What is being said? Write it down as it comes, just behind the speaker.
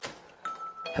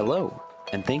Hello,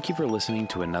 and thank you for listening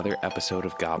to another episode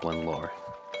of Goblin Lore.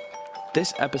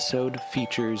 This episode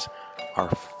features our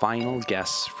final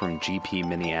guests from GP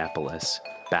Minneapolis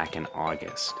back in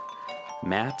August.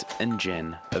 Matt and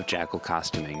Jen of Jackal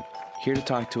Costuming, here to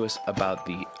talk to us about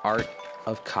the art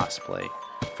of cosplay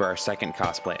for our second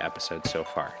cosplay episode so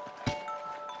far.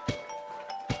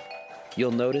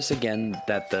 You'll notice again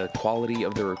that the quality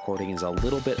of the recording is a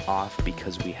little bit off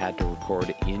because we had to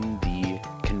record in the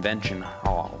convention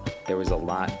hall. There was a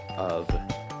lot of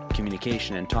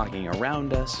communication and talking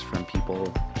around us from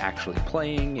people actually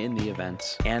playing in the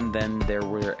events, and then there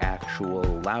were actual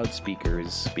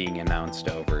loudspeakers being announced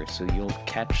over, so you'll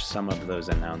catch some of those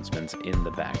announcements in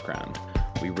the background.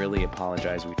 We really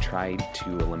apologize. We tried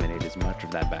to eliminate as much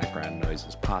of that background noise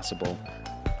as possible.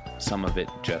 Some of it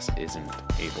just isn't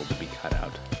able to be cut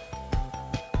out.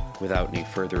 Without any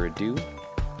further ado,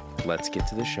 let's get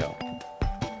to the show.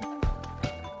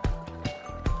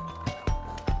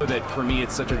 That for me,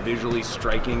 it's such a visually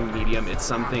striking medium. It's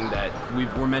something that we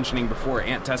were mentioning before.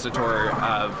 Aunt Tessitore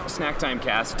of Snack Time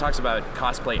Cast talks about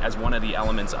cosplay as one of the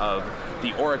elements of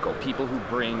the Oracle, people who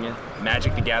bring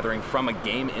Magic the Gathering from a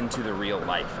game into the real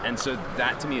life. And so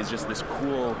that to me is just this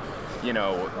cool,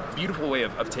 beautiful way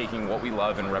of taking what we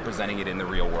love and representing it in the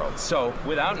real world. So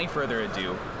without any further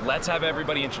ado, let's have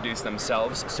everybody introduce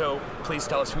themselves. So please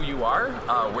tell us who you are,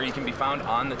 where you can be found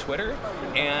on the Twitter,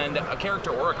 and a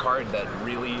character or a card that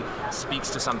really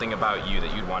speaks to something about you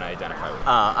that you'd want to identify with.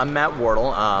 I'm Matt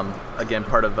Wardle, again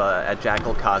part of at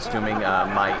Jackal Costuming.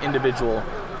 My individual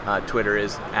Twitter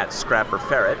is at Scrapper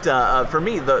Ferret. For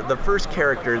me, the first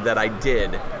character that I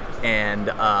did, and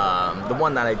the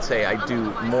one that I'd say I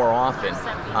do more often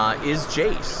is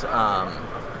Jace.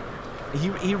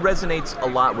 He resonates a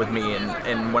lot with me,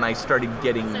 and when I started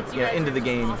getting into the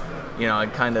game, I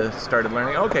kind of started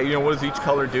learning, okay, what does each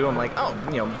color do? I'm like,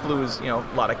 blue is, a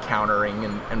lot of countering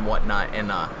and whatnot,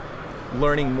 and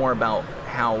learning more about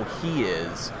how he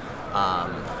is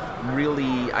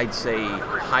really, I'd say,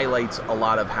 highlights a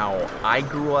lot of how I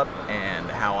grew up and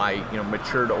how I,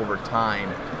 matured over time,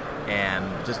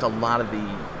 and just a lot of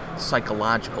the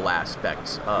psychological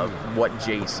aspects of what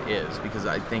Jace is, because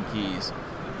I think he's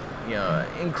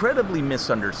incredibly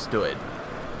misunderstood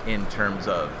in terms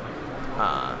of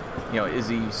is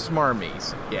he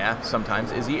smarmy? Yeah,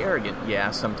 sometimes. Is he arrogant? Yeah,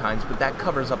 sometimes. But that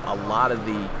covers up a lot of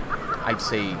the, I'd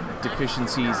say,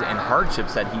 deficiencies and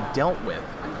hardships that he dealt with.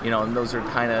 And those are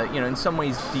kind of, in some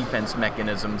ways defense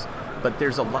mechanisms, but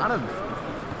there's a lot of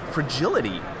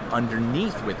fragility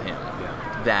underneath with him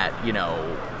that,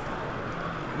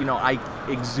 I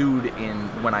exude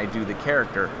in when I do the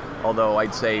character. Although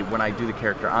I'd say when I do the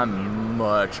character, I'm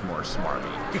much more smarmy.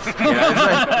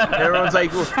 Everyone's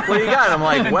like, what do you got? I'm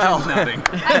like, well.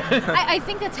 I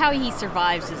think that's how he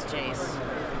survives as Jace.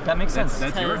 That makes sense.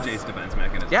 That's your Jace defense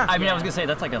mechanism. Yeah. I was going to say,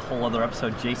 that's like a whole other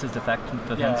episode, Jace's defense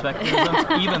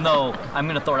mechanisms. Even though, I'm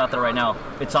going to throw it out there right now,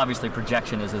 it's obviously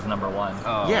projection is his number one.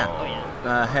 Oh. Yeah.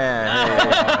 Hey.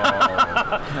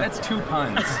 That's 2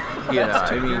 puns.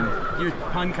 Your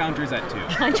pun counter's at 2.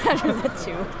 Pun counter's at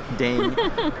 2. Dang.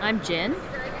 I'm Jen,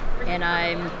 and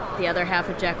I'm the other half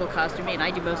of Jackal Costuming, and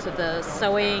I do most of the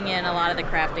sewing and a lot of the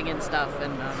crafting and stuff,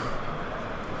 and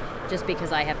just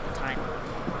because I have the time.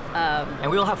 And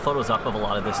we'll have photos up of a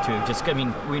lot of this too.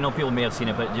 We know people may have seen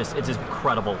it, but it's just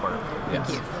incredible work. Thank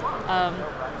you.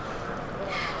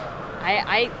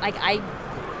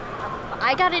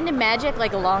 I got into Magic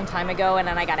like a long time ago, and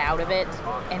then I got out of it,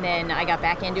 and then I got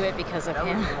back into it because of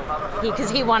him, because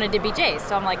he wanted to be Jace.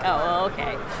 So I'm like, oh,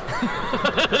 okay.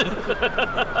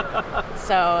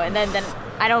 So and then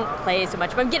I don't play so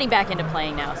much, but I'm getting back into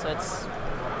playing now, so it's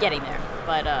getting there.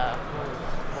 But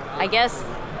I guess.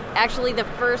 Actually, the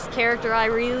first character I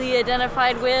really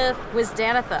identified with was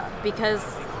Danitha, because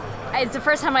it's the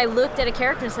first time I looked at a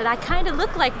character and said, I kind of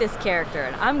look like this character,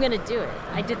 and I'm going to do it.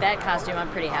 I did that costume. I'm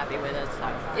pretty happy with it,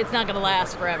 so it's not going to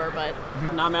last forever, but...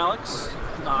 I'm Alex,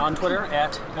 on Twitter,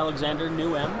 at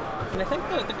AlexanderNewM. And I think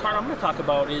the card I'm going to talk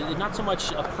about is not so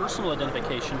much a personal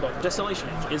identification, but Desolation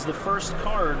is the first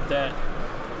card that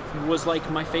was like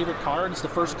my favorite card. It's the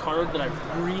first card that I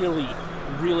really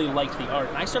liked the art.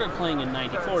 And I started playing in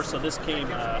 94, so this came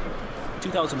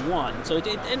 2001. So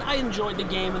and I enjoyed the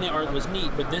game and the art was neat,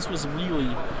 but this was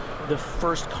really the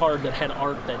first card that had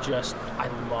art that just I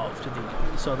loved.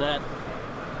 So that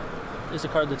is a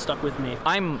card that stuck with me.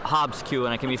 I'm Hobbs Q,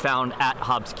 and I can be found at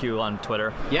Hobbs Q on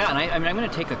Twitter. Yeah, and I'm going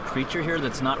to take a creature here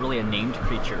that's not really a named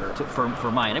creature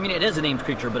for mine. It is a named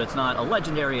creature, but it's not a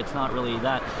legendary. It's not really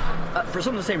that. For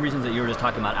some of the same reasons that you were just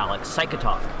talking about, Alex.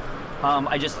 Psychotalk.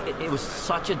 It was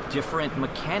such a different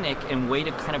mechanic and way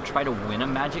to kind of try to win a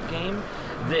Magic game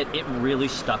that it really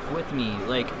stuck with me.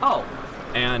 Like, oh.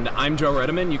 And I'm Joe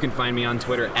Redeman. You can find me on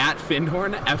Twitter at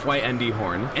Fyndhorn, Fynd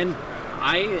Horn. And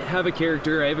I have a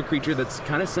creature that's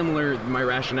kind of similar. My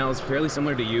rationale is fairly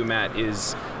similar to you, Matt,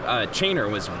 is Chainer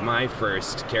was my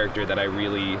first character that I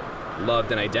really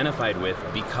loved and identified with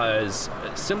because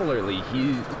similarly,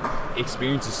 he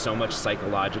experiences so much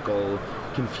psychological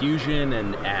confusion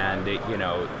and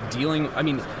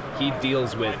he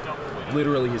deals with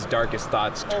literally his darkest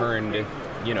thoughts turned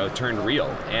real.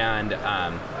 And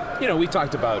we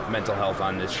talked about mental health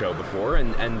on this show before,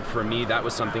 and for me, that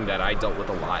was something that I dealt with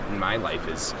a lot in my life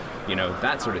is,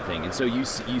 that sort of thing. And so you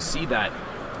see that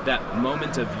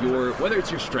moment of whether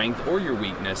it's your strength or your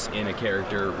weakness in a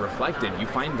character reflected, you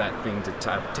find that thing to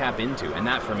tap into. And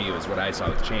that for me was what I saw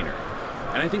with Chainer.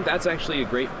 And I think that's actually a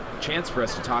great chance for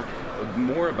us to talk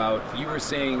more about, you were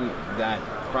saying that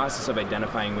process of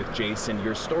identifying with Jason,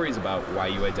 your stories about why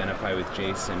you identify with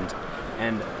Jason.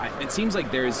 And it seems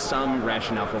like there's some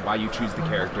rationale for why you choose the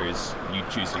characters you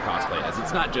choose to cosplay as.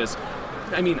 It's not just,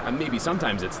 maybe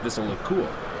sometimes it's this will look cool,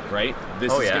 right?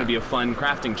 This is going to be a fun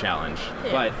crafting challenge.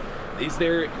 Yeah. But is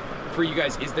there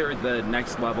the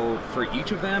next level for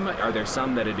each of them? Are there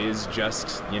some that it is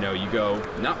just, you go,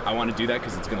 no, I want to do that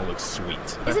because it's going to look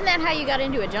sweet? Isn't that how you got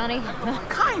into it, Johnny?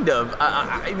 Kind of.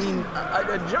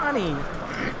 Johnny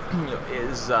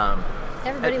is...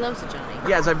 Everybody loves a Johnny.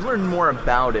 Yeah, as I've learned more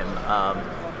about him,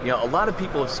 a lot of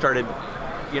people have started,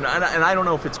 and I don't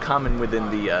know if it's common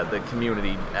within the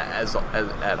community as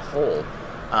at whole,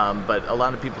 but a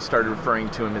lot of people started referring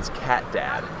to him as Cat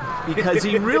Dad because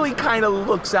he really kind of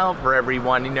looks out for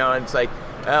everyone, and it's like,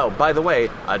 oh, by the way,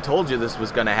 I told you this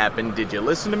was going to happen. Did you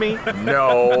listen to me?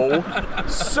 No.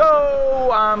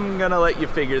 So I'm going to let you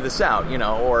figure this out,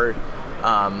 or,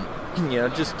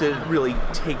 just to really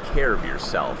take care of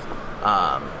yourself.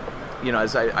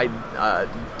 As I'd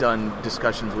done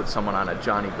discussions with someone on a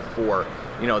Johnny before,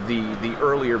 the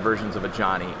earlier versions of a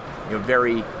Johnny,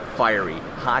 very fiery,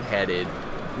 hot-headed,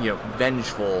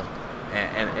 vengeful,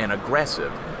 and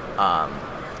aggressive.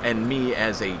 And me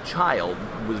as a child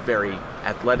was very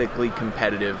athletically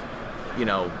competitive,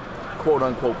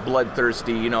 quote-unquote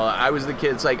bloodthirsty. I was the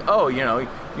kid, it's like, oh,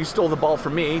 you stole the ball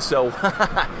from me, so,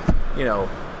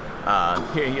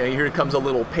 here comes a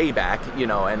little payback,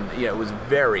 and it was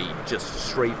very just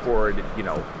straightforward,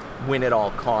 win at all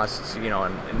costs,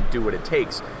 and do what it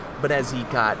takes. But as he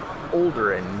got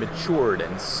older and matured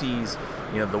and sees,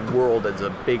 the world as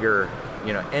a bigger,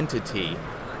 entity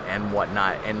and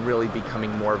whatnot, and really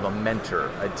becoming more of a mentor,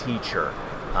 a teacher,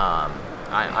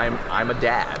 I'm a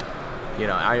dad,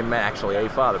 I'm actually a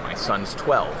father. My son's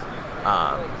 12.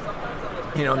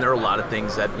 And there are a lot of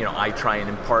things that, I try and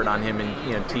impart on him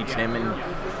and, teach him.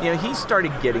 And, he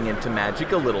started getting into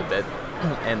magic a little bit.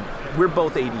 And we're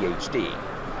both ADHD,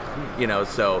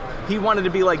 so he wanted to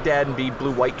be like Dad and be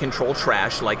blue-white control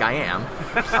trash like I am.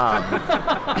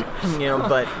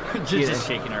 But... just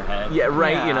shaking her head. Yeah,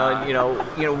 right, yeah.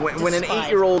 When an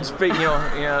 8-year-old's,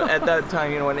 at that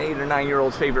time, an 8 or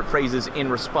 9-year-old's favorite phrase is in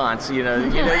response,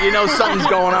 something's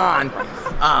going on.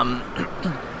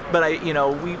 But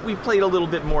we played a little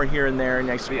bit more here and there, and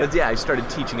I started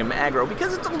teaching him aggro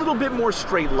because it's a little bit more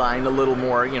straight line, a little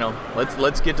more,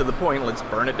 let's get to the point, let's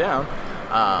burn it down.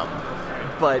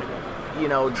 But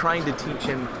trying to teach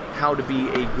him how to be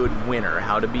a good winner,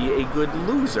 how to be a good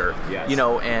loser, yes.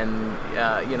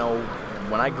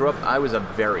 When I grew up, I was a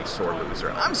very sore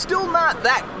loser. I'm still not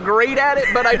that great at it,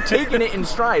 but I've taken it in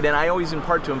stride, and I always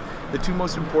impart to him the two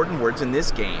most important words in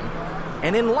this game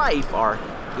and in life are,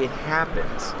 it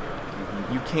happens.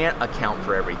 You can't account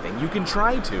for everything. You can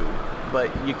try to, but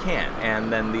you can't.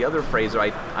 And then the other phrase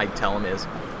I tell him is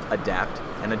adapt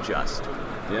and adjust.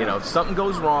 Yeah. If something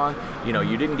goes wrong,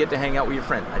 you didn't get to hang out with your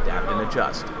friend, adapt and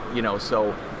adjust.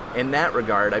 So in that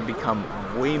regard, I've become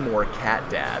way more Cat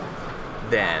Dad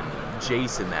than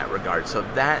Jace in that regard. So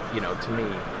that, to me,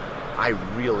 I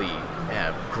really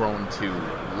have grown to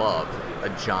love a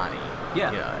Johnny.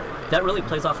 Yeah. That really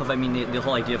plays off of, the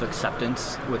whole idea of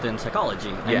acceptance within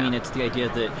psychology. Yeah. It's the idea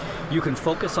that you can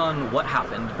focus on what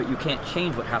happened, but you can't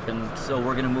change what happened, so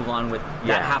we're going to move on with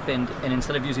that happened, and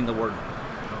instead of using the word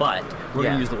but, we're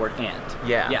going to use the word and.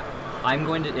 Yeah.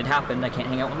 It happened, I can't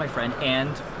hang out with my friend,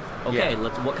 and,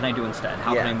 what can I do instead?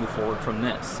 How can I move forward from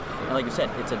this? And like you said,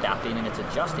 it's adapting and it's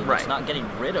adjusting. Right. It's not getting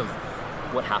rid of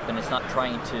what happened, it's not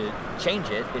trying to change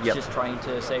it, it's just trying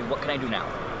to say, what can I do now?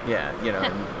 Yeah,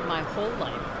 my whole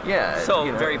life. Yeah.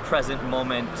 So very present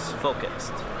moment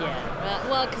focused. Yeah.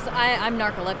 Well, because I'm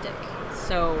narcoleptic,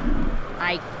 so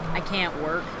I can't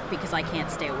work because I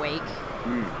can't stay awake.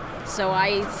 So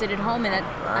I sit at home and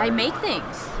I make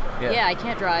things. Yeah, I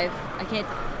can't drive.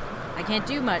 I can't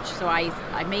do much, so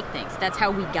I make things. That's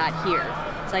how we got here.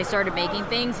 So I started making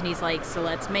things, and he's like, so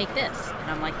let's make this.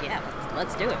 And I'm like, yeah,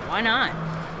 let's do it. Why not?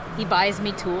 He buys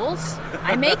me tools.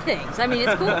 I make things. I mean,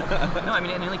 it's cool. No, I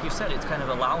mean, and like you said, it's kind of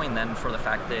allowing then for the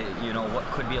fact that, you know, what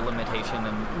could be a limitation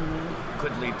and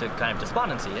could lead to kind of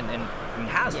despondency, and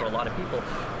has for a lot of people,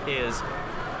 is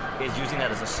using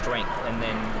that as a strength, and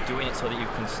then doing it so that you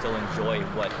can still enjoy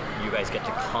what you guys get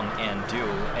to come and do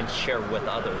and share with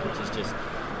others, which is just,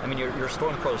 I mean, your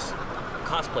Stormcrows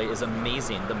cosplay is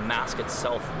amazing. The mask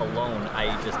itself alone,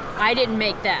 I didn't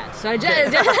make that, so I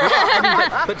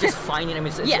just but just finding, I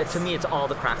mean, to me, it's all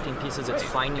the crafting pieces. It's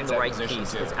finding the right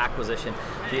piece. It's acquisition.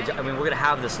 I mean, we're gonna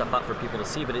have this stuff up for people to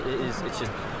see, but it's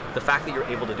just the fact that you're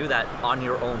able to do that on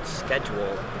your own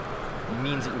schedule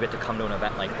means that you get to come to an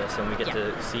event like this, and we get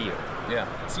to see you. Yeah,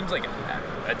 it seems like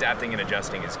adapting and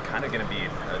adjusting is kind of going to be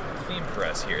a theme for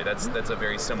us here. That's a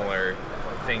very similar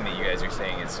thing that you guys are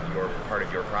saying is your part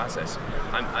of your process.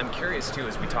 I'm curious too,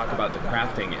 as we talk about the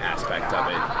crafting aspect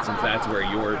of it, since that's where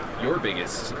your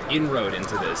biggest inroad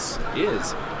into this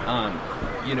is.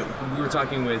 You know, we were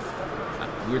talking with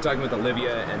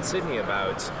Olivia and Sydney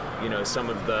about, you know, some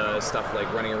of the stuff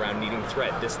like running around needing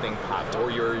thread, this thing popped,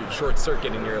 or your short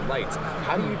circuit in your lights.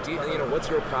 How do you deal, you know, what's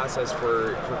your process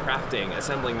for crafting,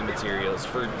 assembling the materials,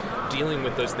 for dealing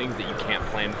with those things that you can't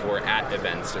plan for at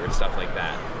events or stuff like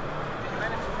that?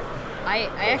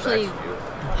 I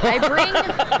bring,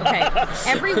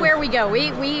 everywhere we go,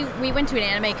 we went to an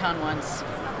anime con once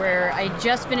where I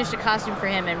just finished a costume for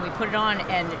him, and we put it on,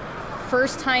 and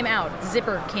first time out, the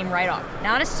zipper came right off.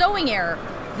 Not a sewing error,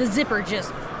 the zipper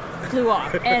just flew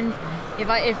off. And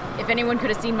if anyone could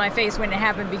have seen my face when it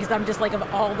happened, because I'm just like, of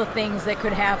all the things that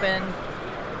could happen.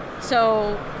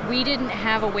 So we didn't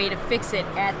have a way to fix it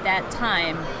at that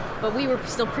time, but we were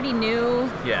still pretty new.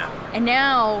 Yeah. And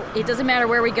now it doesn't matter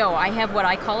where we go. I have what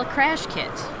I call a crash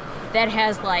kit that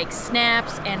has like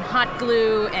snaps and hot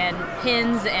glue and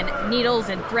pins and needles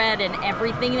and thread and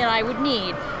everything that I would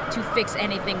need to fix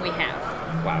anything we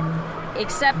have. Wow.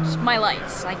 Except my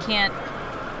lights. I can't.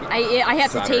 I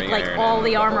have to take like all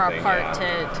the armor apart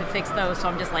to fix those. So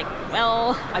I'm just like,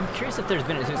 well. I'm curious if there's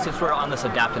been, since we're on this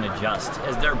adapt and adjust,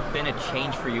 has there been a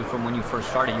change for you from when you first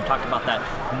started? You talked about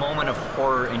that moment of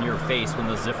horror in your face when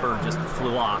the zipper just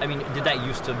flew off. I mean, did that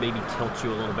used to maybe tilt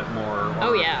you a little bit more?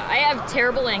 Oh yeah, I have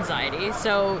terrible anxiety.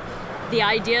 So the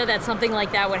idea that something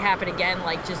like that would happen again,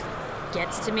 like, just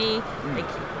gets to me.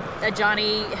 Like,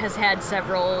 Johnny has had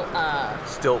several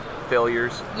still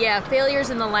failures. Yeah, failures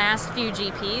in the last few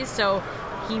GPs, so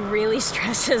he really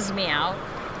stresses me out.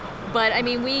 But I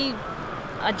mean, we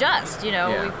adjust, you know.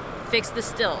 Yeah. We fixed the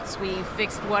stilts, we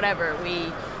fixed whatever.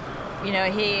 He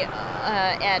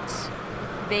at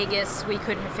Vegas we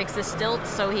couldn't fix the stilts,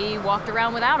 so he walked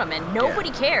around without them, and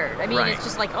nobody cared. I mean, it's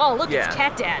just like, oh look, it's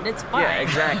Cat Dad, it's fine. Yeah,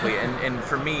 exactly. And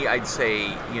for me, I'd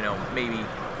say, you know, maybe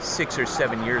 6 or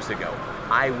 7 years ago,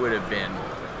 I would have been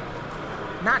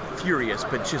not furious,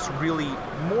 but just really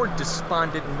more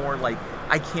despondent, more like,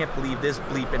 I can't believe this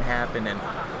bleeping happened, and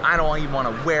I don't even want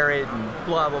to wear it, and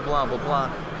blah, blah, blah, blah,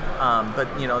 blah.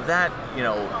 But, you know, that, you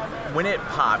know, when it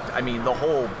popped, I mean, the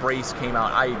whole brace came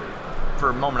out. For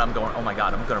a moment, I'm going, oh my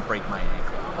God, I'm going to break my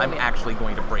ankle. I'm actually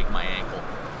going to break my ankle.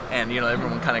 And, you know,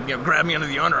 everyone kind of, you know, grabbed me under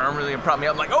the underarm, really prop me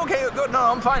up. I'm like, okay, good, no,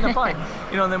 I'm fine.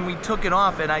 You know, and then we took it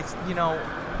off, and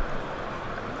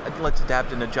let's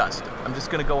adapt and adjust. I'm just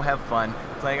going to go have fun.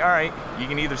 It's like, all right, you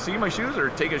can either see my shoes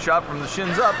or take a shot from the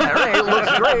shins up. All right, it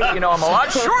looks great. You know, I'm a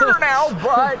lot shorter now,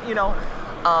 but, you know,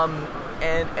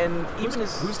 and even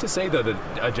who's to say though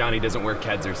that Johnny doesn't wear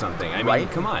Keds or something? I mean,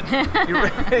 come on.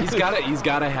 He's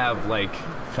got to have like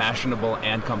fashionable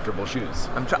and comfortable shoes.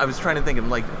 I was trying to think of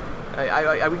like,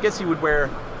 I would guess he would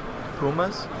wear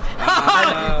Pumas.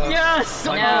 Yes.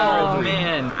 No. Oh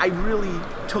man. I really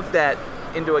took that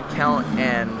into account,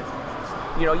 and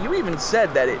you know, you even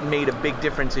said that it made a big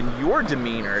difference in your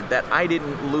demeanor, that I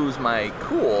didn't lose my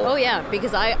cool. Oh yeah,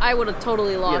 because I would have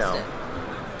totally lost it.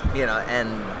 You know, and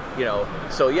you know,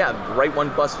 so yeah, the right one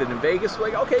busted in Vegas,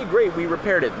 like, okay, great, we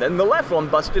repaired it. Then the left one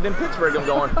busted in Pittsburgh. I'm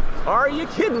going, are you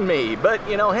kidding me? But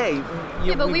you know, hey,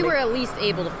 we were at least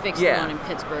able to fix the one in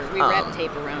Pittsburgh. We wrapped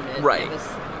tape around it. Right. It was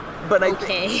but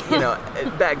okay. I think, you know,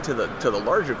 back to the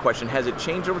larger question, has it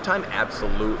changed over time?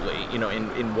 Absolutely. You know,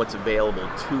 in what's available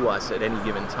to us at any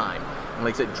given time. And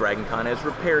like I said, Dragon Con has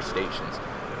repair stations.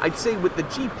 I'd say with the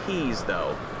GPs,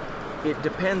 though, it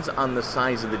depends on the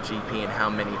size of the GP and how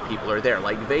many people are there.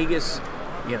 Like Vegas,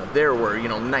 you know, there were,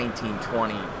 19,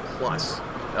 20 plus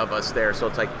of us there, so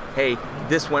it's like, hey,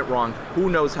 this went wrong. Who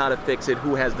knows how to fix it?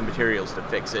 Who has the materials to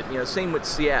fix it? Same with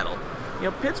Seattle.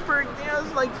 Pittsburgh,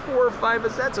 it's like 4 or 5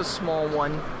 of us. That's a small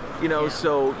one.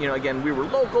 So, again, we were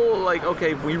local, like,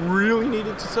 okay, if we really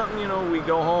needed to something, we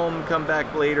go home, come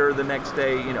back later the next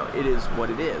day, it is what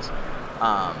it is.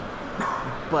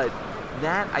 But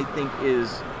that, I think,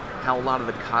 is how a lot of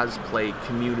the cosplay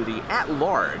community at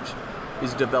large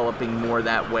is developing more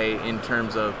that way in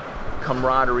terms of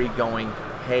camaraderie, going,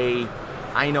 hey,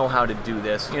 I know how to do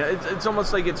this. It's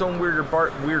almost like its own weird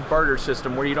barter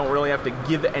system where you don't really have to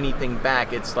give anything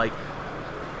back. It's like,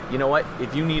 you know what,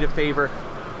 if you need a favor,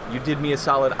 you did me a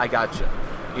solid, I got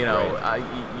you. Right.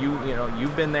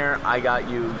 You've been there, I got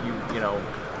you.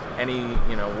 Any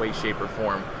way, shape, or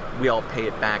form, we all pay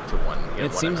it back to one.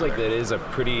 It seems like that is a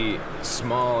pretty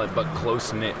small but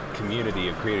close-knit community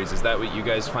of creators. Is that what you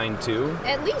guys find too?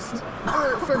 At least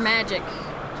for Magic,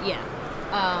 yeah.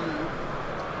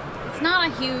 It's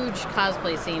not a huge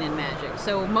cosplay scene in Magic,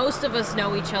 so most of us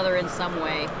know each other in some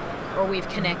way, or we've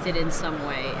connected in some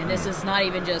way. And this is not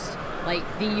even just like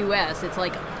the U.S. It's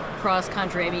like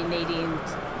cross-country. I mean,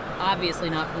 Nadine's obviously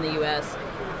not from the U.S.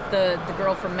 The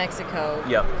girl from Mexico.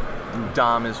 Yep.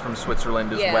 Dom is from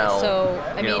Switzerland as well. So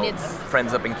I mean, it's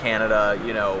friends up in Canada.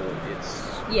 It's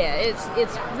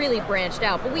really branched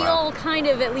out, but we all kind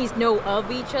of at least know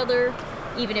of each other,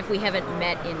 even if we haven't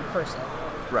met in person.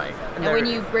 Right. And when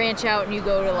you branch out and you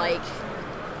go to like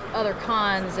other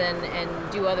cons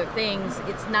and do other things,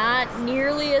 it's not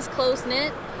nearly as close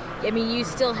knit. I mean, you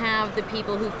still have the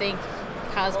people who think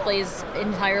cosplay is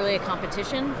entirely a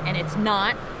competition, and it's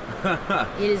not.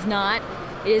 It is not.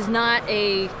 It is not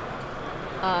a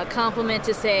compliment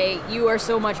to say you are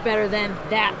so much better than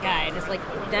that guy. And it's like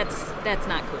that's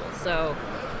not cool. So,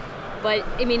 but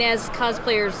I mean, as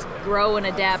cosplayers grow and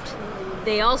adapt,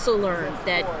 they also learn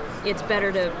that it's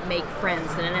better to make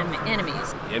friends than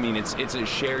enemies. I mean, it's a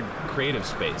shared creative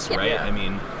space, Yeah. right? Yeah. I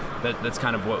mean, that's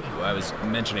kind of what I was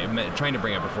mentioning, trying to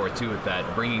bring up before too, with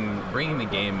that bringing the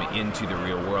game into the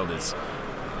real world is.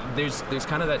 There's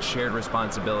kind of that shared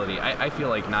responsibility. I feel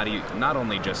like not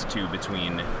only just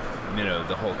between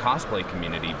the whole cosplay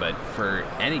community, but for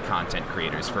any content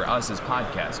creators, for us as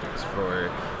podcasters, for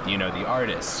the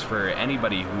artists, for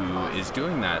anybody who is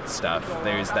doing that stuff.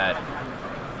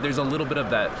 There's a little bit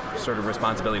of that sort of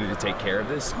responsibility to take care of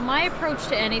this. My approach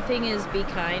to anything is be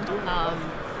kind.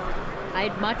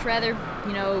 I'd much rather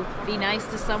be nice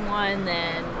to someone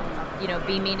than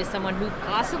be mean to someone who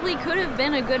possibly could have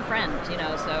been a good friend,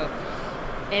 so,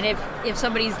 and if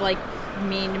somebody's like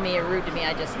mean to me or rude to me,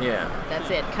 I just,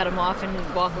 that's it, cut them off and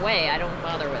walk away. I don't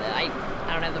bother with it. I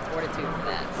don't have the fortitude for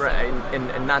that. So. Right,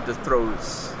 and not to throw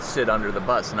Sid under the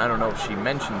bus, and I don't know if she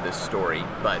mentioned this story,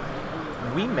 but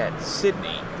we met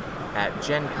Sydney at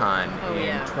Gen Con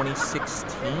in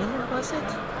 2016, was it?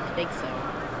 I think so.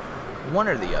 One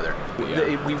or the other.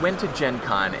 Yeah. We went to Gen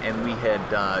Con and we had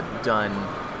done...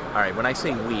 All right, when I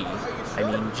say we, I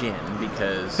mean Jen,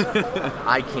 because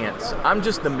I'm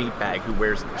just the meatbag who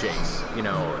wears the Jace.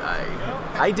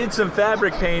 I did some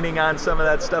fabric painting on some of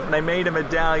that stuff, and I made a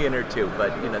medallion or two,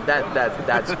 but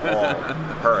that's all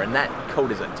her, and that coat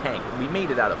is a tank. We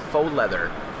made it out of faux leather,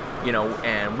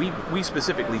 and we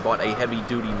specifically bought a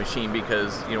heavy-duty machine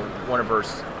because, one of her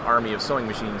army of sewing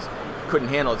machines couldn't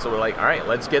handle it, so we're like, all right,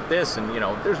 let's get this, and,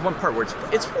 there's one part where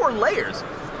it's 4 layers.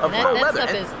 That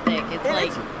stuff is thick. It's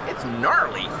like it's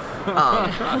gnarly.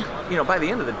 By the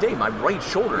end of the day, my right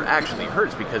shoulder actually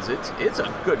hurts because it's a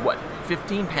good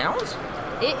 15 pounds.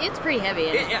 It's pretty heavy.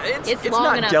 It's long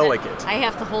not enough delicate. that I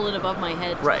have to hold it above my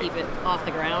head to keep it off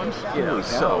the ground.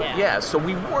 So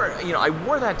we wore. I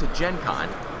wore that to Gen Con,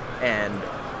 and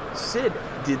Sid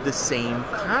did the same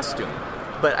costume,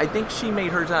 but I think she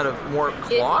made hers out of more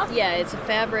cloth. It's a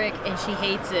fabric, and she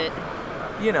hates it.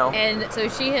 And so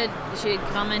she had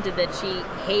commented that she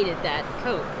hated that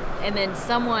coat, and then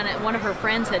one of her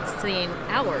friends had seen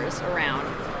ours around,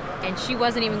 and she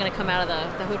wasn't even going to come out of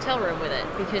the hotel room with it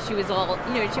because she was all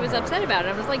she was upset about it.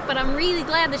 I was like, but I'm really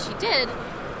glad that she did,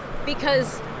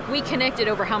 because we connected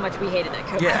over how much we hated that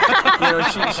coat.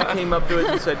 Yeah, she came up to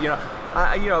us and said,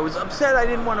 I was upset I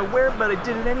didn't want to wear it, but I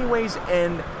did it anyways,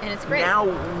 and it's great. Now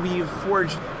we've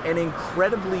forged an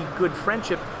incredibly good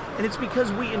friendship. And it's because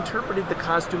we interpreted the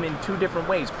costume in 2 different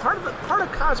ways. Part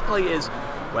of cosplay is,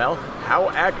 well, how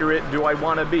accurate do I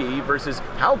want to be versus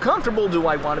how comfortable do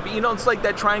I want to be? It's like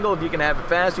that triangle. If you can have it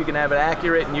fast, you can have it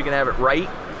accurate, and you can have it right.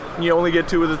 And you only get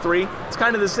 2 of the 3. It's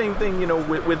kind of the same thing,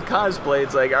 with cosplay.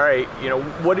 It's like, all right,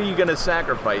 what are you going to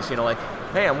sacrifice? Like,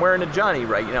 hey, I'm wearing a Johnny,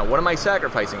 right? What am I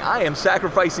sacrificing? I am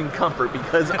sacrificing comfort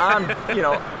because I'm,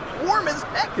 warm as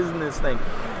heck in this thing.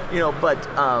 But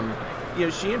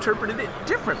she interpreted it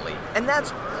differently, and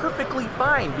that's perfectly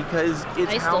fine because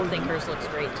it's I how still think hers looks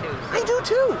great too. I do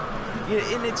too.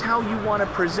 And it's how you want to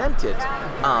present it.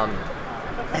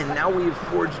 And now we've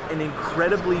forged an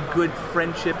incredibly good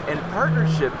friendship and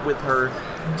partnership with her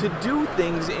to do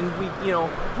things. And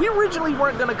we originally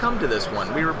weren't going to come to this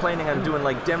one. We were planning on doing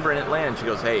like Denver and Atlanta. And she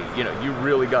goes, hey, you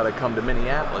really got to come to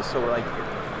Minneapolis. So we're like,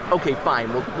 okay,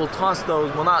 fine. We'll toss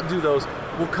those. We'll not do those.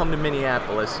 We'll come to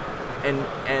Minneapolis. And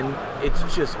it's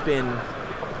just been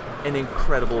an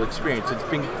incredible experience.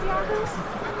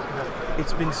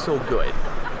 It's been so good.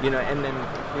 And then,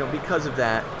 because of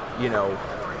that,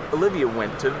 Olivia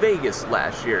went to Vegas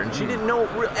last year, and she didn't know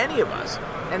any of us.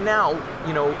 And now,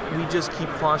 we just keep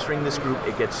fostering this group.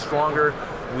 It gets stronger.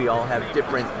 We all have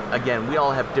different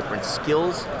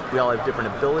skills. We all have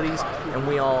different abilities, and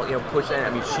we all, push that.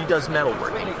 I mean, she does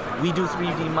metalworking. We do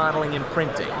 3D modeling and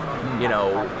printing. We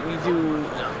do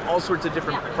all sorts of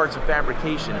different parts of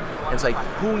fabrication. And it's like,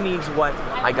 who needs what?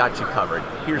 I got you covered.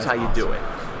 Here's how you do it.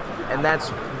 And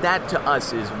that to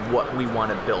us is what we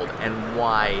want to build, and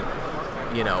why,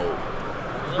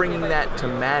 bringing that to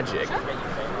Magic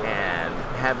and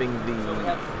having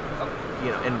the,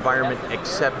 environment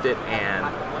accept it and,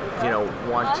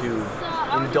 want to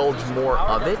indulge more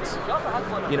of it.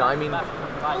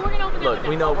 Look,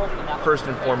 we know first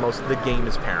and foremost the game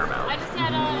is paramount,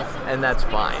 and that's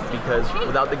fine, because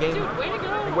without the game,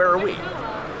 where are we?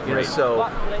 So,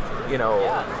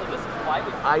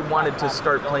 I wanted to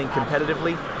start playing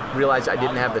competitively, realized I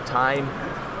didn't have the time,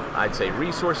 I'd say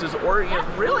resources, or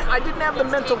really I didn't have the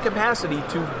mental capacity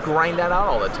to grind that out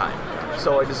all the time.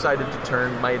 So I decided to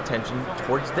turn my attention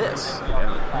towards this.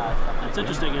 It's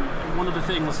interesting, and one of the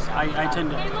things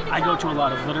I go to a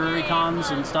lot of literary cons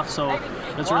and stuff, so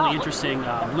it's really interesting.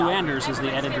 Lou Anders is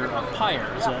the editor of Pyre.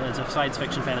 It's a science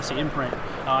fiction fantasy imprint,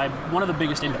 one of the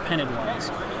biggest independent ones.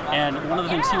 And one of the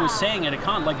things he was saying at a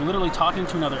con, like literally talking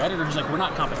to another editor, he's like, we're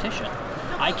not competition.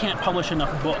 I can't publish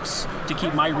enough books to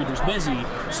keep my readers busy,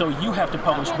 so you have to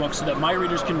publish books so that my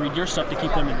readers can read your stuff to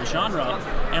keep them in the genre.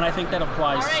 And I think that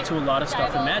applies to a lot of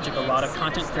stuff in Magic, a lot of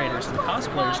content creators and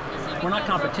cosplayers. We're not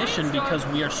competition because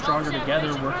we are stronger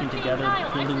together, working together,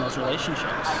 building those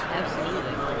relationships.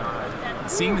 Absolutely.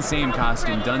 Seeing the same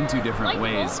costume done two different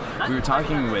ways, we were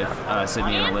talking with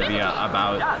Sydney and Olivia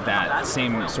about that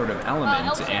same sort of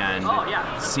element, and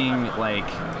seeing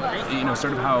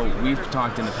sort of how we've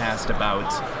talked in the past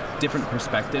about different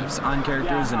perspectives on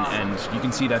characters, and you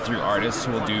can see that through artists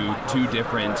who will do two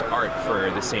different art for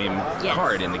the same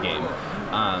card in the game.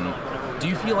 Do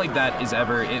you feel like that is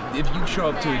ever, if you show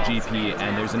up to a GP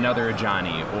and there's another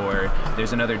Ajani or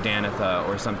there's another Danitha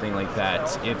or something like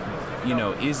that,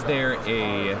 is there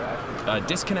a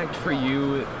disconnect for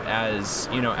you as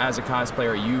a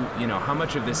cosplayer? How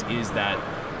much of this is that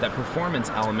performance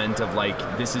element of like,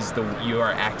 you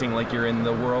are acting like you're in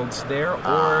the world there,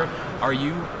 or are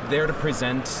you there to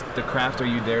present the craft? Are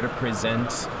you there to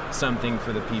present something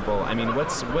for the people? I mean,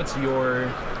 what's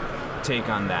your take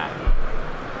on that?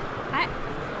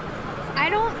 I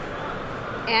don't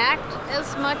act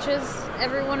as much as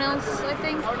everyone else, I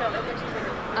think.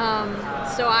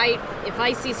 So if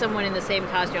I see someone in the same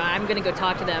costume, I'm going to go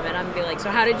talk to them, and I'm going to be like, so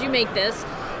how did you make this?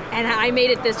 And I made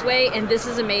it this way, and this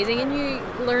is amazing. And you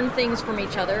learn things from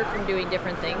each other, from doing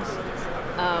different things.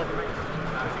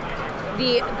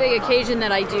 The big occasion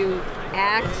that I do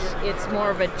act, it's more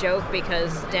of a joke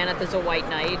because Danitha's a white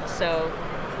knight, so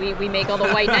we make all the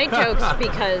white knight jokes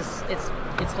because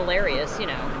it's hilarious,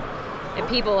 And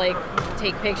people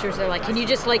take pictures. They're like, "Can you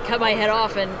just cut my head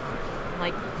off?" And I'm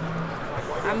like,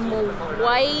 I'm a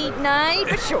white knight,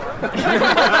 but sure.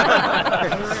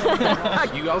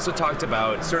 You also talked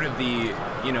about sort of the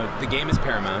game is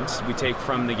paramount. We take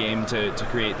from the game to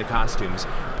create the costumes.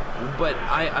 But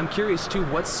I'm curious too,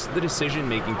 what's the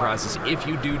decision-making process if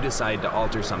you do decide to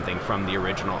alter something from the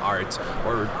original art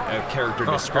or a character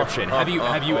description? Have you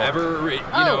ever,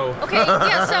 Okay,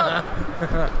 yeah, so,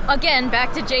 again,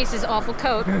 back to Jace's awful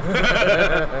coat.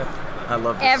 I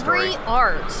love this Every story.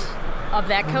 art of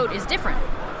that coat is different,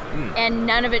 and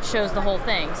none of it shows the whole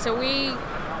thing. So we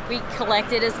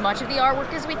collected as much of the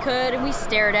artwork as we could, and we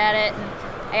stared at it, and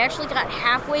I actually got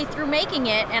halfway through making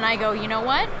it, and I go, you know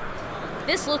what?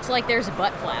 This looks like there's a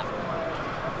butt flap,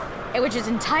 which is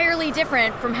entirely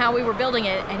different from how we were building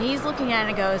it. And he's looking at it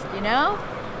and goes,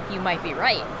 you might be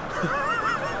right.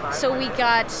 So we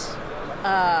got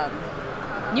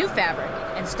new fabric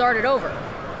and started over.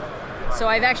 So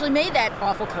I've actually made that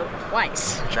awful coat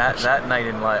twice. That night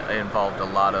involved a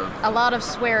lot of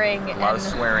swearing,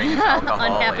 alcohol,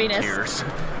 unhappiness, and tears.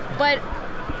 But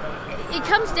it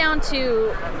comes down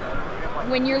to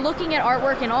when you're looking at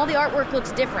artwork, and all the artwork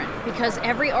looks different because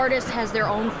every artist has their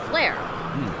own flair.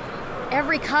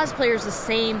 Every cosplayer is the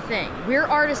same thing. We're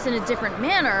artists in a different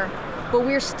manner, but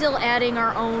we're still adding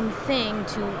our own thing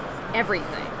to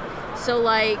everything. So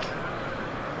like,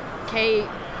 okay,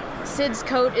 Sid's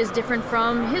coat is different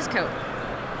from his coat,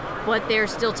 but they're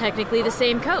still technically the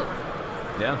same coat.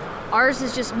 Yeah. Ours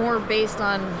is just more based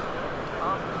on,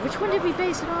 which one did we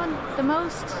base it on the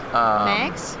most?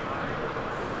 Max?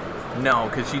 No,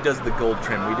 because she does the gold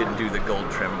trim. We didn't do the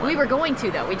gold trim one. We were going to,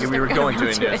 though. We just we were never got going to,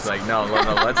 around and to it's it. like, no,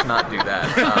 let's not do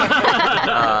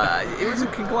that. It was a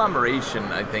conglomeration,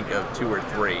 I think, of 2 or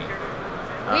 3.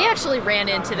 We actually ran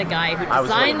into the guy who I was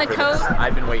designed the waiting for coat this.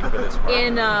 I've been waiting for this part.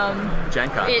 in Gen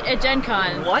Con. at Gen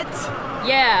Con. What?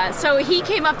 Yeah, so he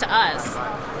came up to us.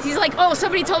 He's like, "Oh,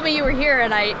 somebody told me you were here,"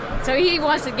 and so he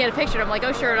wants to get a picture. I'm like,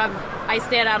 "Oh, sure." And I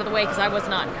stand out of the way because I was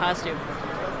not in costume.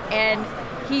 And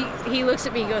he looks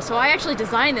at me and goes, "So I actually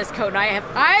designed this coat, and I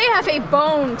have a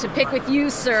bone to pick with you,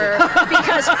 sir,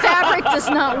 because fabric does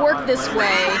not work this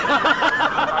way."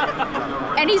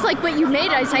 And he's like, "But you made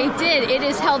it." I say, "I did. It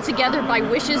is held together by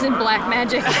wishes and black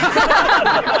magic."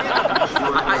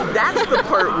 That's the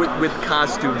part with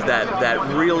costumes that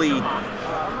really...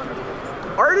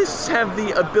 Artists have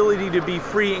the ability to be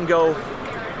free and go,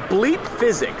 bleep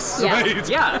physics. Yeah.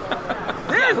 Yeah.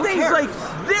 There are things cares? like,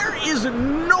 there is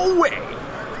no way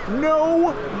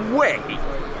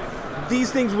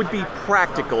these things would be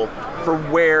practical for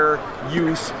wear,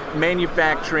 use,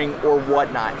 manufacturing, or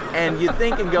whatnot. And you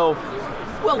think and go,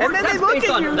 Well, And then that's they look based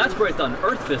at on you- that's based on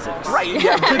Earth physics. right,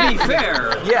 yeah, To be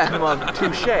fair. yeah, well,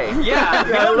 touche. Yeah, we Yeah,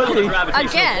 don't know the look- gravitational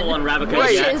Again, pull on Ravocade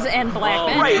Right. yet. wishes and black Oh,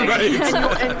 magic. Right, and you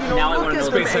Now I look wanna at know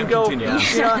them space and go,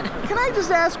 continues. can I just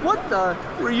ask, what the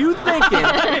were you thinking?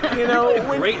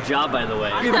 When, Great job, by the way.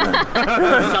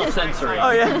 Self-censoring. oh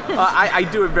yeah, I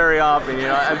do it very often.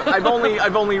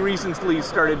 I've only recently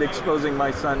started exposing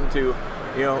my son to,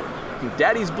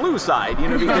 Daddy's blue side,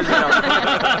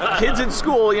 because kids in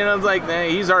school, it's like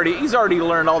he's already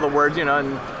learned all the words, and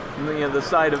the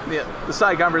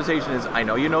side conversation is, I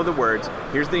know you know the words.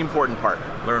 Here's the important part: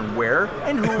 learn where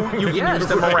and who you can use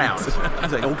them around.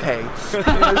 He's like, okay,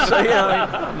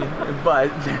 but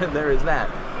there is that.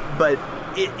 But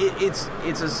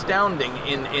it's astounding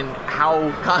in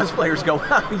how cosplayers go,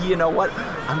 you know what?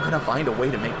 I'm gonna find a way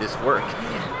to make this work,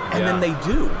 and then they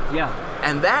do. Yeah.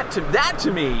 And that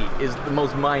to me is the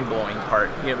most mind-blowing part.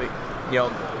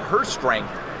 Her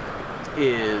strength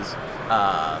is,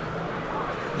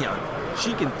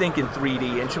 she can think in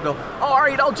 3D, and she'll go, all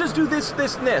right, I'll just do this,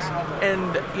 this, and this.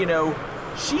 And,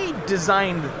 she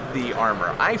designed the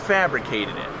armor. I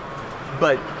fabricated it.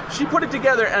 But she put it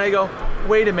together, and I go,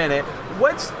 wait a minute,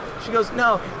 she goes,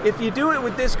 no, if you do it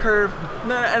with this curve,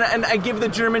 no, and I give the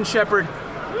German Shepherd,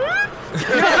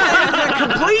 a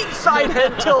complete side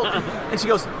head tilt, and she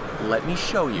goes, let me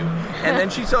show you. And then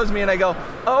she shows me, and I go,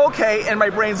 oh, okay. And my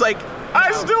brain's like,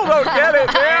 I still don't get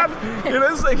it, man.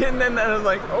 It's like, and then I was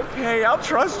like, okay, I'll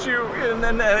trust you. And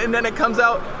then it comes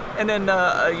out, and then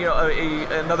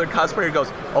another cosplayer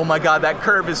goes, oh my God, that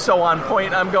curve is so on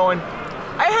point. I'm going,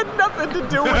 I had nothing to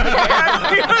do with it.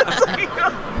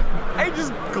 I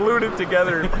just glued it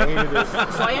together and painted it.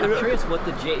 So I am curious what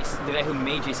the guy who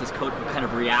made Jace's coat, what kind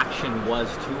of reaction was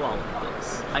to all of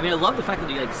this. I mean, I love the fact that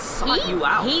he sought you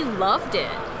out. He loved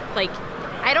it.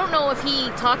 I don't know if he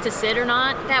talked to Sid or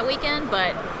not that weekend,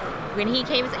 but when he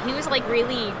came, he was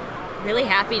really, really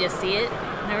happy to see it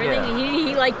and everything. Yeah.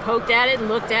 He poked at it and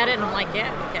looked at it, and I'm like,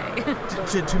 yeah,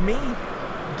 okay. To me,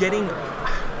 getting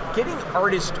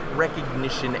artist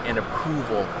recognition and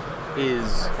approval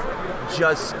is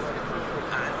just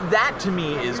that to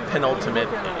me is penultimate,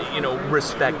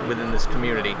 respect within this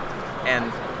community.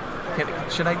 And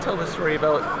should I tell the story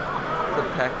about the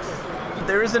pecs?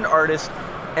 There is an artist,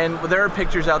 and there are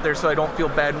pictures out there, so I don't feel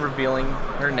bad revealing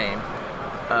her name.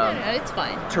 No, it's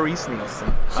fine. Therese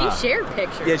Nielsen. She shared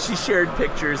pictures. Yeah, she shared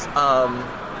pictures.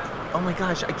 Oh my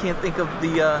gosh, I can't think of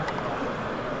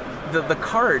the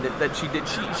card that she did.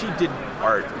 She did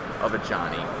art of a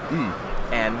Johnny,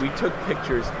 and we took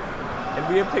pictures, and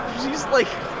we have pictures.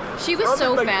 She was rubbing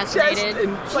so my fascinated. chest,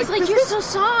 and She's like, this you're is- so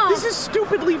soft. This is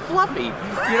stupidly fluffy,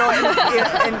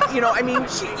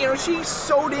 she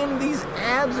sewed in these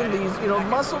abs and these,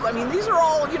 muscles. I mean, these are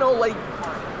all,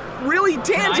 really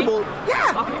tangible.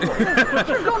 Yeah.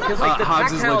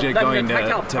 Hobbs is legit going to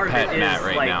pet Matt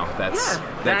right now.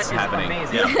 That's happening.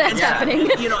 Amazing. Yeah. That's happening.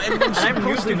 And when she I'm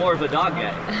usually posted, more of a dog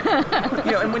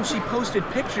guy. and when she posted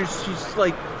pictures, she's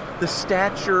like, the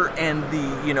stature and the,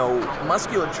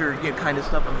 musculature, kind of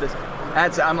stuff of this.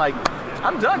 I'm like,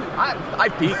 I'm done. I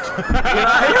peaked.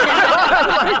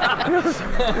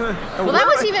 Well, that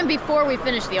was even before we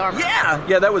finished the armor.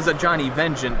 Yeah, that was a Johnny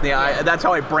Vengeance. Yeah, that's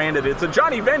how I branded it. It's a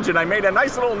Johnny Vengeance. I made a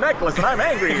nice little necklace, and I'm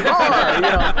angry.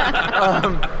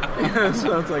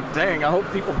 So it's like, dang, I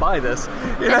hope people buy this.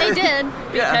 And they did,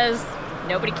 because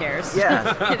nobody cares.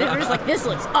 Yeah. They were just like, this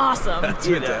looks awesome.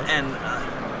 And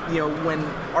when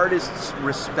artists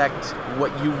respect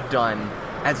what you've done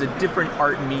as a different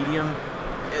art medium,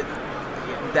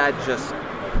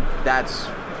 that's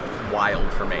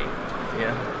wild for me.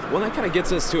 Yeah. Well, that kind of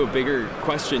gets us to a bigger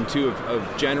question, too,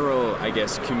 of general, I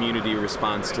guess, community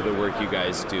response to the work you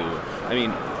guys do. I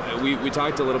mean, we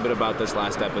talked a little bit about this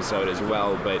last episode as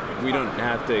well, but we don't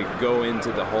have to go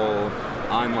into the whole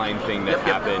online thing that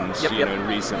happened,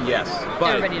 recently. Yes.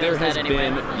 But everybody there knows has that anyway.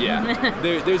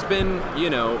 been, there's been,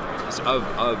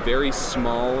 a very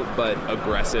small but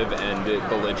aggressive and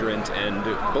belligerent and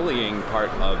bullying part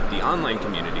of the online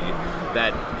community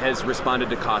that has responded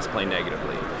to cosplay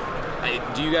negatively.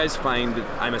 Do you guys find,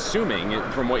 I'm assuming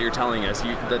from what you're telling us,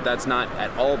 that that's not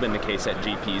at all been the case at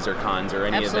GPs or cons or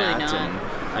any Absolutely of that? not. And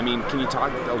I mean, can you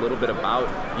talk a little bit about,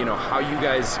 how you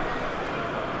guys,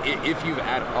 if you've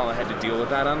at all had to deal with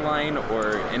that online,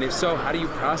 and if so, how do you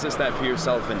process that for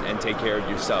yourself and take care of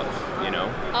yourself,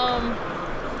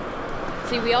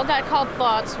 See, we all got called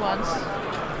thoughts once,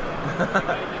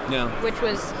 Yeah. which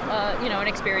was, an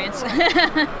experience.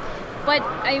 But,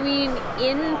 I mean,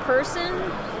 in person,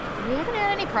 we haven't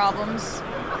had any problems.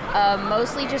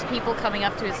 Mostly just people coming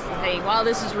up to us saying, wow,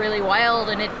 this is really wild,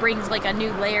 and it brings, like, a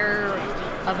new layer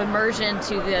of immersion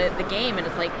to the game, and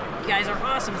it's like, you guys are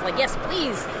awesome. It's like, yes,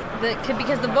 please.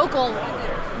 Because the vocal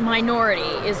minority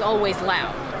is always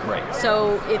loud. Right.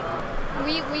 So if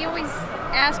we always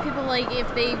ask people, like,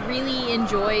 if they really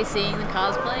enjoy seeing the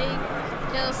cosplay,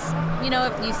 just,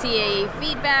 if you see a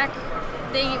feedback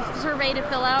survey to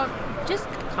fill out, just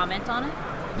comment on it.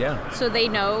 Yeah. So they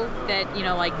know that,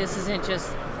 this isn't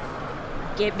just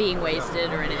being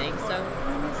wasted or anything. So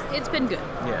it's been good.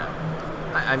 Yeah.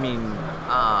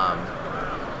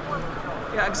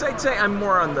 Because I'd say I'm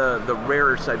more on the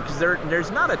rarer side, because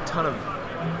there's not a ton of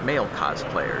male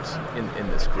cosplayers in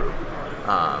this group.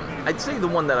 I'd say the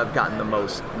one that I've gotten the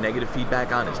most negative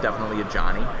feedback on is definitely a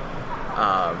Johnny.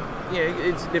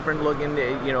 It's different looking,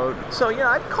 So,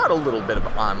 I've caught a little bit of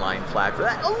online flack for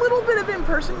that. A little bit of in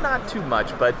person, not too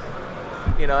much, but,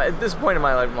 at this point in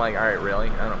my life, I'm like, all right, really?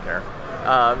 I don't care.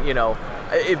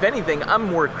 If anything, I'm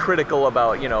more critical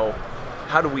about,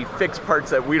 how do we fix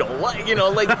parts that we don't like?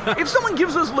 If someone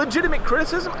gives us legitimate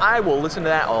criticism, I will listen to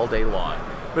that all day long.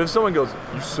 But if someone goes,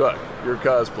 you suck, you're a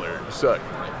cosplayer, you suck.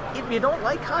 If you don't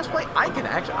like cosplay,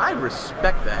 I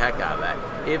respect the heck out of that.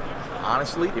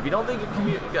 Honestly, if you don't think it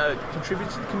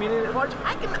contributes to the community at large,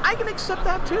 I can accept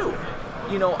that too.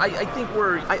 I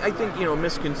think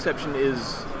misconception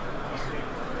is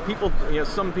people.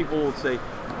 Some people will say,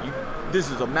 "This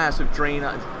is a massive drain."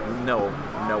 No,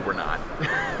 we're not.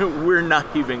 We're not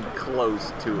even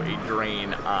close to a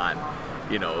drain on,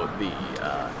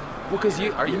 Well, because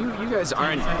you guys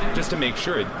aren't, just to make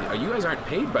sure, you guys aren't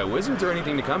paid by Wizards or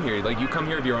anything to come here. Like, you come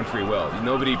here of your own free will.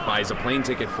 Nobody buys a plane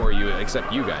ticket for you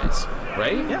except you guys,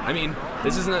 right? Yeah. I mean,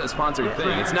 this isn't a sponsored thing.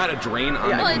 It's not a drain on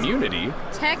the community.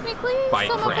 Technically,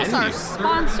 some of for us any- are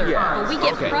sponsored, but we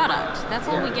get Okay. product. That's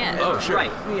all we get. Oh, sure.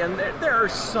 Right. Yeah, and there are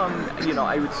some,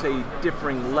 I would say,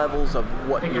 differing levels of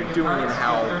what you're doing and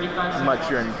how much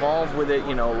you're involved with it.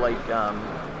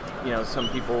 Some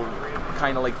people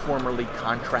kind of like formerly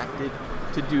contracted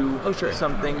to do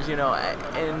some things,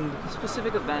 and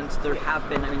Specific events, there's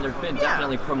been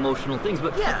definitely promotional things,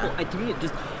 but people, to me,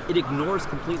 it ignores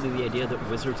completely the idea that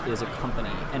Wizards is a company.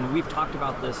 And we've talked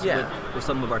about this with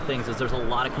some of our things, is there's a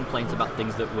lot of complaints about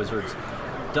things that Wizards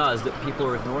does, that people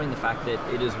are ignoring the fact that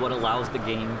it is what allows the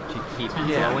game to keep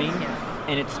growing,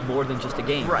 and it's more than just a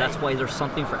game. Right. That's why there's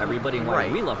something for everybody and why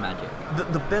we love Magic.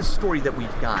 The best story that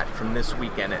we've got from this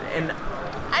weekend, and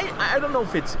I don't know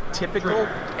if it's typical,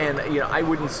 and I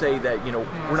wouldn't say that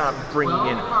we're not bringing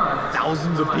in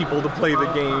thousands of people to play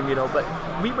the game, but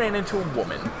we ran into a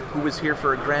woman who was here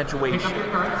for a graduation.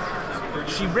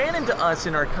 She ran into us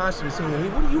in our costumes saying, "Hey,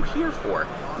 what are you here for?"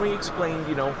 And we explained,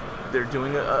 they're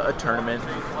doing a tournament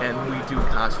and we do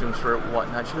costumes for it and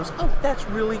whatnot. She goes, "Oh, that's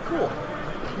really cool."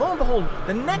 Lo and behold,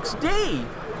 the next day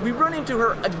we run into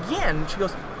her again. She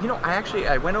goes,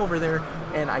 I went over there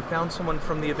and I found someone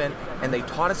from the event and they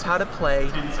taught us how to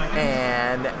play,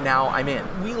 and now I'm in.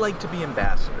 We like to be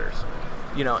ambassadors,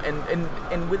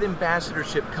 and with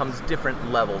ambassadorship comes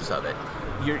different levels of it.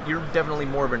 You're definitely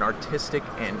more of an artistic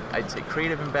and I'd say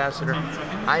creative ambassador.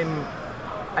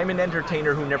 I'm an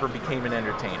entertainer who never became an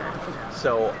entertainer.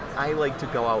 So I like to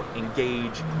go out,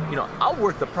 engage. I'll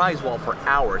work the prize wall for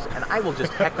hours, and I will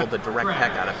just heckle the direct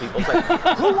heck out of people. It's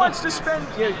like, who wants to spend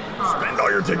all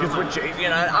your tickets with Chase?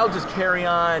 I'll just carry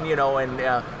on,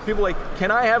 and people are like,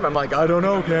 can I have? I'm like, I don't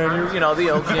know, can you?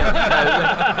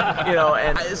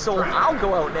 And so I'll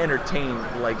go out and entertain,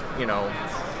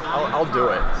 I'll do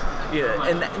it. Yeah,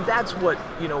 and that's what,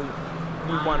 we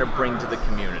want to bring to the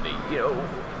community,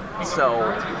 So,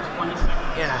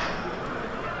 yeah,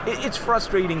 it's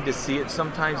frustrating to see it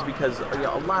sometimes because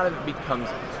a lot of it becomes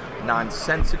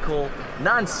nonsensical,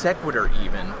 non sequitur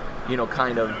even,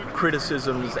 kind of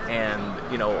criticisms and,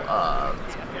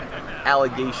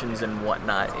 allegations and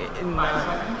whatnot. And,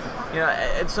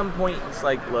 at some point it's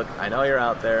like, look, I know you're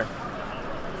out there,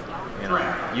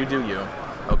 you do you,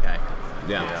 okay.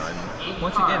 Yeah. And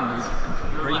once again,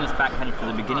 bringing us back kind of to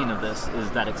the beginning of this is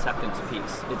that acceptance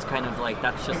piece. It's kind of like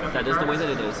that is the way that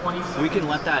it is. We can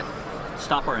let that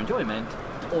stop our enjoyment,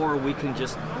 or we can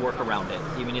just work around it.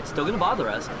 I mean, it's still going to bother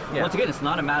us. Yeah. Once again, it's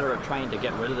not a matter of trying to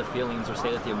get rid of the feelings or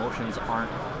say that the emotions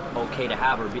aren't okay to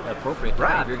have or be appropriate to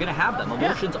have. You're going to have them.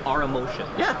 Emotions are emotions.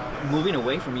 Yeah. Moving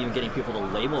away from even getting people to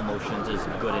label emotions is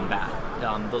good and bad.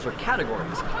 Those are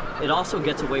categories. It also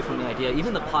gets away from the idea,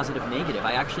 even the positive, negative.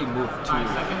 I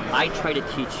try to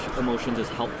teach emotions as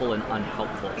helpful and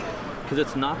unhelpful. Because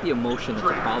it's not the emotion that's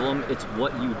a problem, it's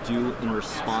what you do in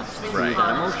response to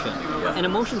that emotion. Yeah. And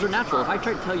emotions are natural. If I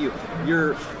try to tell you,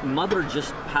 your mother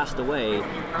just passed away,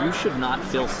 you should not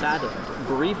feel sad.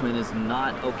 Bereavement is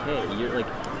not okay. You're like,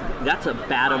 that's a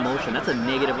bad emotion. That's a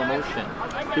negative emotion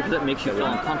because it makes you feel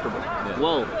uncomfortable. Yeah.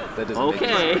 Well,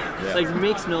 okay, it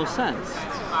makes no sense.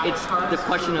 It's the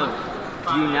question of,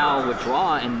 do you now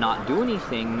withdraw and not do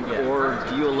anything, or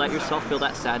do you let yourself feel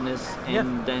that sadness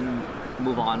and then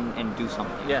move on and do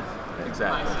something? Yeah,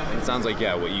 exactly. It sounds like,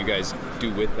 what you guys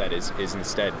do with that is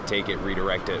instead take it,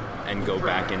 redirect it, and go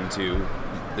back into,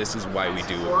 this is why we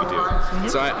do what we do. Mm-hmm.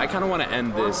 So I kind of want to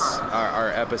end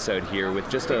our episode here with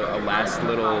just a last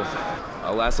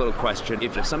little question.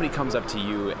 If somebody comes up to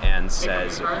you and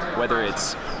says, whether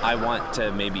it's, I want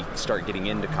to maybe start getting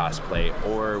into cosplay,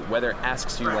 or whether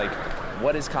asks you, like,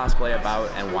 what is cosplay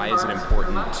about and why is it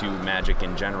important to Magic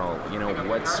in general?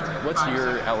 What's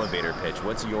your elevator pitch?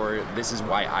 What's your, this is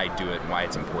why I do it and why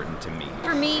it's important to me?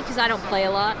 For me, because I don't play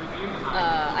a lot,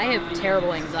 I have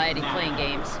terrible anxiety playing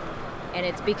games. And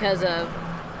it's because of,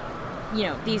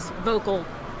 these vocal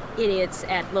idiots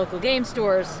at local game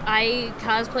stores. I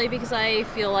cosplay because I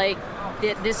feel like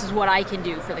this is what I can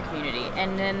do for the community.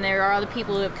 And then there are other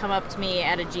people who have come up to me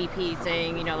at a GP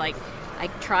saying, I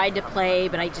tried to play,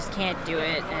 but I just can't do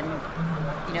it.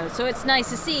 And, so it's nice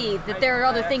to see that there are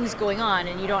other things going on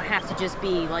and you don't have to just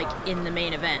be like in the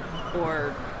main event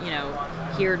or,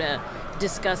 here to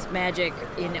discuss Magic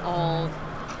in all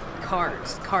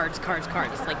cards.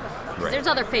 Like, there's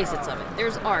other facets of it.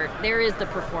 There's art. There is the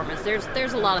performance.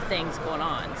 There's a lot of things going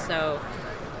on. So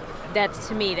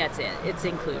to me, that's it. It's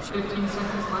inclusion.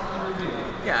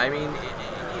 Yeah, I mean,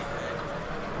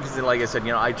 like I said,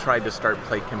 I tried to start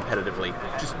play competitively,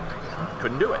 just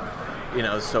couldn't do it.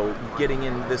 So getting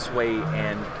in this way,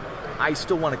 and I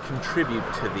still want to contribute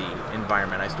to the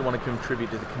environment. I still want to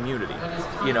contribute to the community.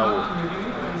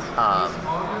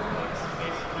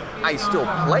 I still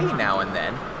play now and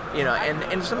then,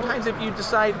 and sometimes if you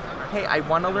decide, hey, I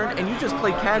want to learn, and you just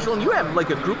play casual, and you have like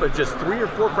a group of just 3 or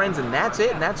 4 friends, and that's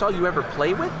it, and that's all you ever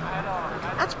play with,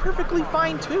 that's perfectly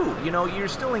fine too. You're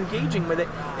still engaging with it.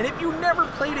 And if you never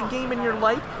played a game in your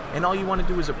life, and all you want to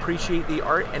do is appreciate the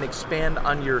art and expand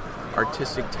on your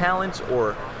artistic talents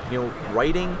or,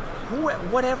 writing,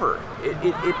 whatever,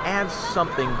 it adds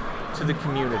something to the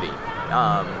community.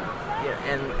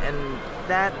 And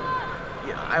that,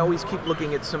 I always keep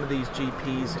looking at some of these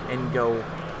GPs and go,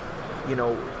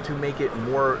 to make it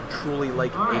more truly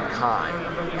like a con.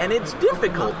 And it's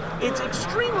difficult. It's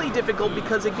extremely difficult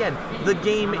because, again, the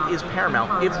game is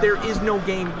paramount. If there is no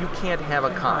game, you can't have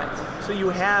a con. So you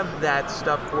have that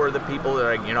stuff for the people that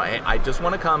are like, I just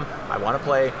want to come, I want to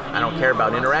play, I don't care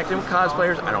about interacting with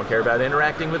cosplayers, I don't care about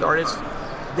interacting with artists.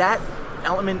 That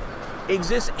element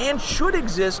exists and should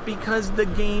exist because the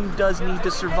game does need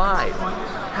to survive.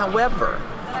 However,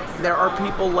 there are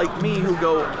people like me who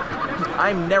go,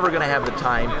 I'm never going to have the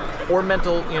time or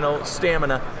mental,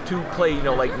 stamina to play,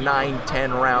 like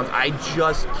 9-10 rounds. I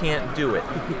just can't do it.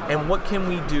 And what can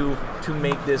we do to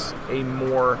make this a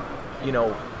more,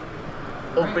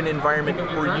 open environment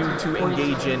for you to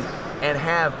engage in and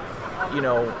have,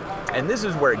 and this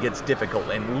is where it gets difficult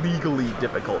and legally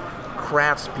difficult,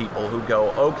 craftspeople who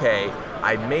go, okay,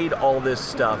 I made all this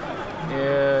stuff,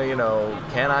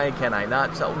 can I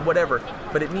not sell, whatever,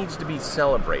 but it needs to be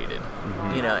celebrated,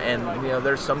 and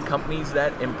there's some companies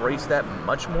that embrace that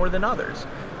much more than others.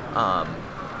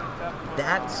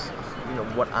 That's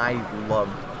what I love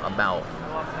about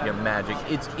Magic.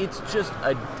 It's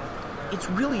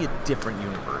really a different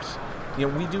universe.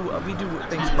 We do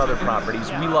things from other properties.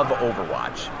 We love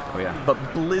Overwatch. Oh yeah. But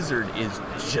Blizzard is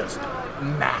just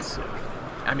massive.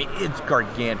 I mean, it's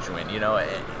gargantuan,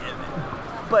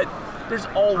 But there's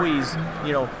always,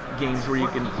 games where you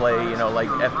can play, like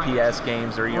FPS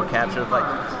games or, capture.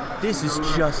 Like, this is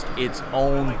just its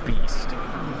own beast.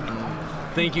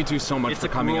 Thank you two so much for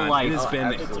coming on. Life. It has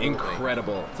been absolutely.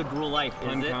 incredible. It's a Gruul life,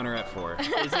 Pun counter at 4. Is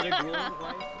it a Gruul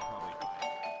life?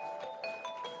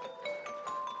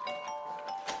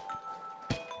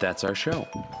 That's our show.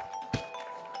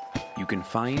 You can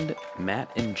find Matt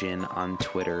and Jin on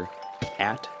Twitter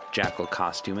at Jackal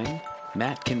Costuming.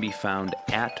 Matt can be found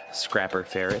at Scrapper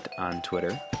Ferret on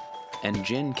Twitter, and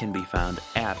Jin can be found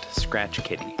at Scratch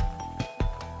Kitty.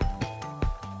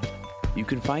 You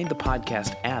can find the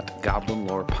podcast at Goblin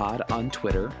Lore Pod on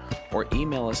Twitter, or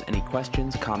email us any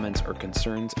questions, comments, or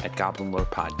concerns at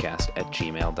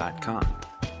goblinlorepodcast@gmail.com.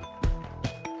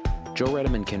 Joe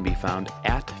Redeman can be found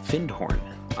at Findhorn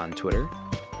on Twitter.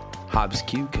 Hobbs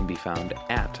Q can be found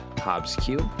at Hobbs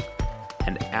Q,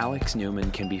 and Alex Newman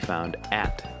can be found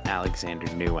at Alexander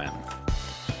Newm.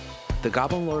 The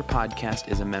Goblin Lore Podcast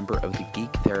is a member of the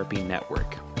Geek Therapy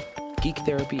Network. Geek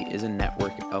Therapy is a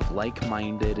network of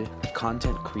like-minded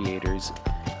content creators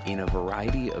in a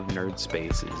variety of nerd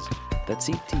spaces that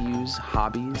seek to use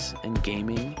hobbies and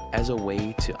gaming as a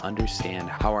way to understand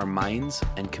how our minds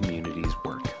and communities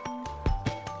work.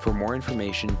 For more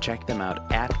information, check them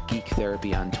out at Geek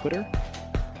Therapy on Twitter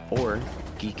or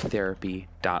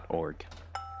geektherapy.org.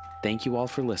 Thank you all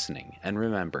for listening, and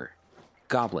remember,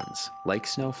 goblins, like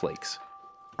snowflakes,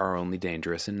 are only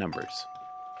dangerous in numbers.